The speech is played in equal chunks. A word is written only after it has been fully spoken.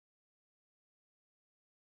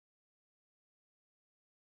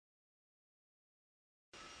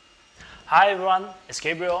Hi everyone, it's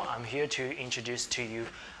Gabriel. I'm here to introduce to you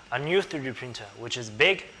a new 3D printer which is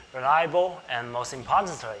big, reliable, and most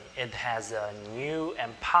importantly, it has a new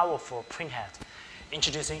and powerful printhead.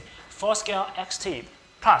 Introducing Fullscale XT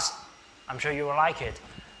Plus. I'm sure you will like it.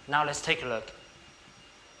 Now let's take a look.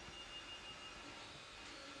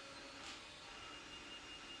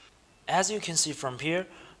 As you can see from here,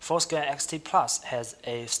 Fullscale XT Plus has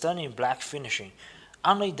a stunning black finishing,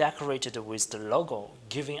 only decorated with the logo,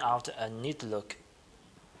 giving out a neat look.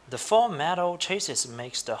 The full metal chassis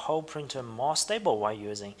makes the whole printer more stable while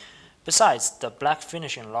using. Besides, the black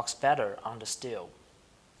finishing looks better on the steel.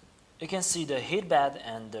 You can see the heatbed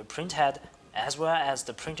and the printhead, as well as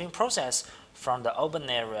the printing process from the open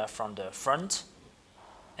area from the front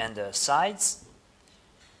and the sides.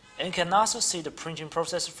 And you can also see the printing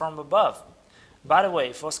process from above. By the way,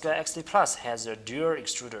 Fullscale XT Plus has a dual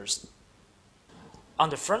extruders. On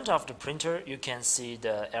the front of the printer, you can see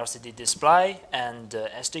the LCD display and the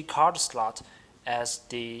SD card slot as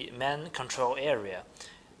the main control area.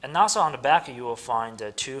 And also on the back, you will find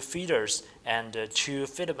the two feeders and the two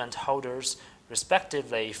filament holders,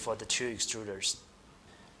 respectively, for the two extruders.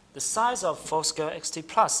 The size of Fullscale XT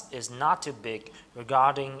Plus is not too big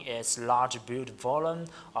regarding its large build volume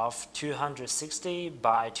of 260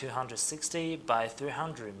 by 260 by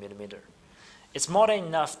 300 mm. It's more than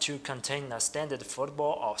enough to contain a standard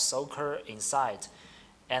football or soccer inside,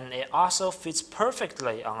 and it also fits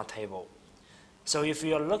perfectly on a table. So if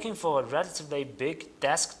you are looking for a relatively big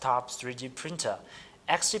desktop 3D printer,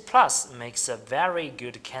 XT Plus makes a very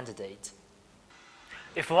good candidate.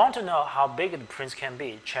 If you want to know how big the print can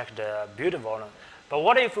be, check the build volume. But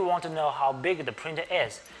what if you want to know how big the printer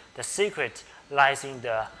is? The secret lies in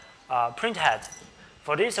the printhead.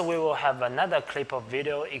 For this, we will have another clip of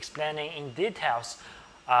video explaining in details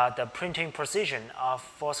the printing precision of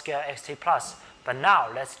Fullscale XT Plus. But now,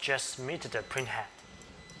 let's just meet the printhead.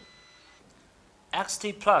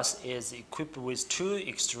 XT Plus is equipped with two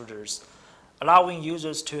extruders, allowing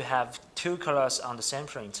users to have two colors on the same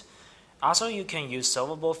print. Also, you can use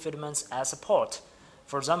solvable filaments as support.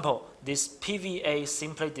 For example, this PVA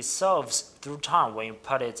simply dissolves through time when you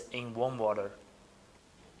put it in warm water.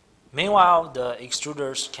 Meanwhile, the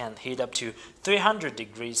extruders can heat up to 300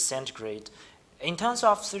 degrees centigrade. In terms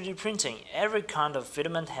of 3D printing, every kind of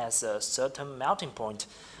filament has a certain melting point.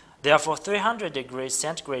 Therefore, 300 degrees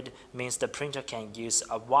centigrade means the printer can use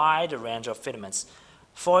a wide range of filaments.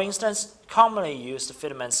 For instance, commonly used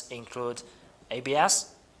filaments include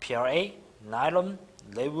ABS, PLA, nylon,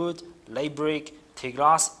 laywood, laybrick,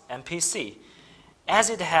 T-glass, and PC. As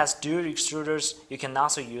it has dual extruders, you can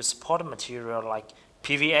also use support material like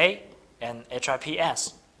PVA and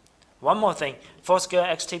HIPS. One more thing, Fullscale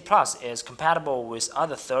XT Plus is compatible with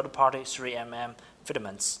other third-party 3mm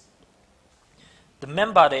filaments. The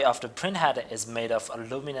main body of the printhead is made of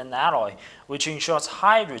aluminum alloy, which ensures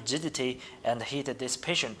high rigidity and heat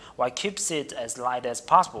dissipation while keeps it as light as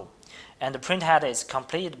possible. And the printhead is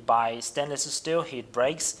completed by stainless steel heat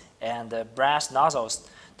breaks and brass nozzles.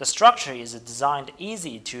 The structure is designed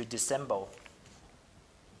easy to disassemble.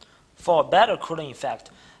 For a better cooling effect,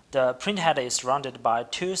 the printhead is surrounded by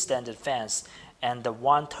two standard fans and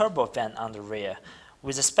one turbo fan on the rear.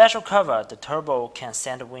 With a special cover, the turbo can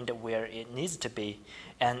send wind where it needs to be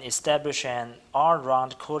and establish an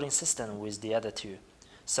all-round cooling system with the other two,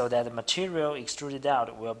 so that the material extruded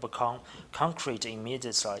out will become concrete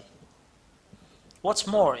immediately. What's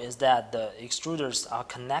more is that the extruders are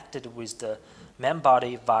connected with the main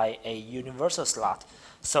body by a universal slot,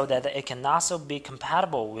 so that it can also be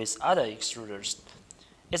compatible with other extruders.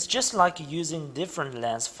 It's just like using different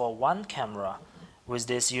lens for one camera. With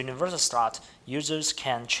this universal slot, users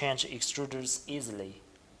can change extruders easily.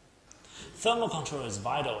 Thermal control is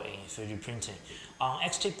vital in 3D printing. On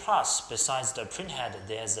XT Plus, besides the printhead,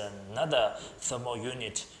 there's another thermal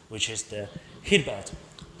unit, which is the heatbed.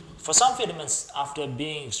 For some filaments, after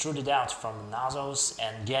being extruded out from the nozzles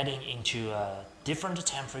and getting into a different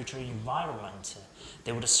temperature environment,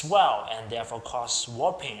 they would swell and therefore cause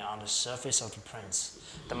warping on the surface of the prints.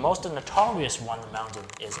 The most notorious one among them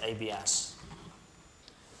is ABS.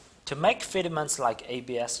 To make filaments like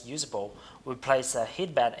ABS usable, we place a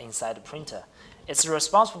heatbed inside the printer. It's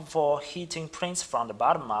responsible for heating prints from the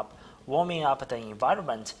bottom up, warming up the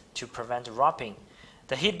environment to prevent warping.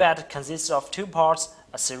 The heatbed consists of two parts.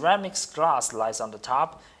 A ceramic glass lies on the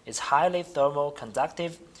top, is highly thermal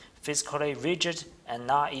conductive, physically rigid, and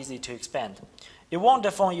not easy to expand. It won't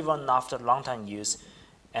deform even after long time use,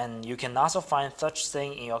 and you can also find such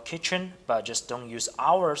thing in your kitchen, but just don't use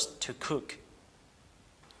ours to cook.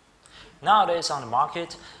 Nowadays on the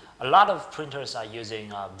market, a lot of printers are using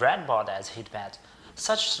Breadboard as heatbed.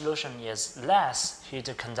 Such solution is less heat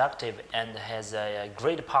conductive and has a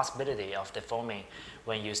great possibility of deforming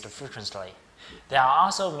when used frequently. There are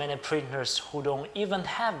also many printers who don't even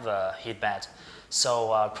have a heatbed,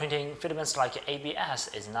 so printing filaments like ABS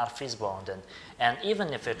is not feasible on them. And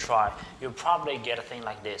even if you try, you'll probably get a thing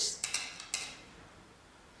like this.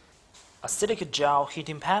 A silicon gel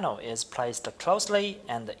heating panel is placed closely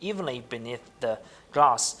and evenly beneath the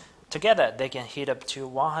glass. Together, they can heat up to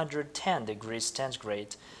 110 degrees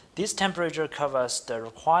centigrade. This temperature covers the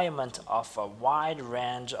requirement of a wide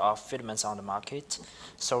range of filaments on the market,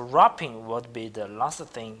 so wrapping would be the last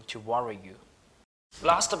thing to worry you.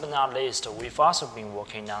 Last but not least, we've also been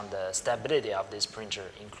working on the stability of this printer,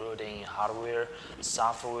 including hardware,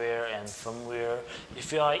 software, and firmware.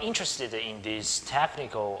 If you are interested in these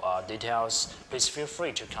technical details, please feel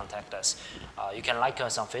free to contact us. You can like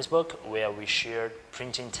us on Facebook, where we share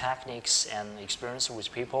printing techniques and experience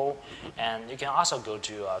with people. And you can also go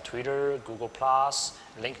to Twitter, Google+,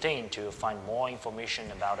 LinkedIn to find more information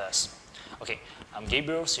about us. Okay, I'm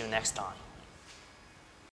Gabriel. See you next time.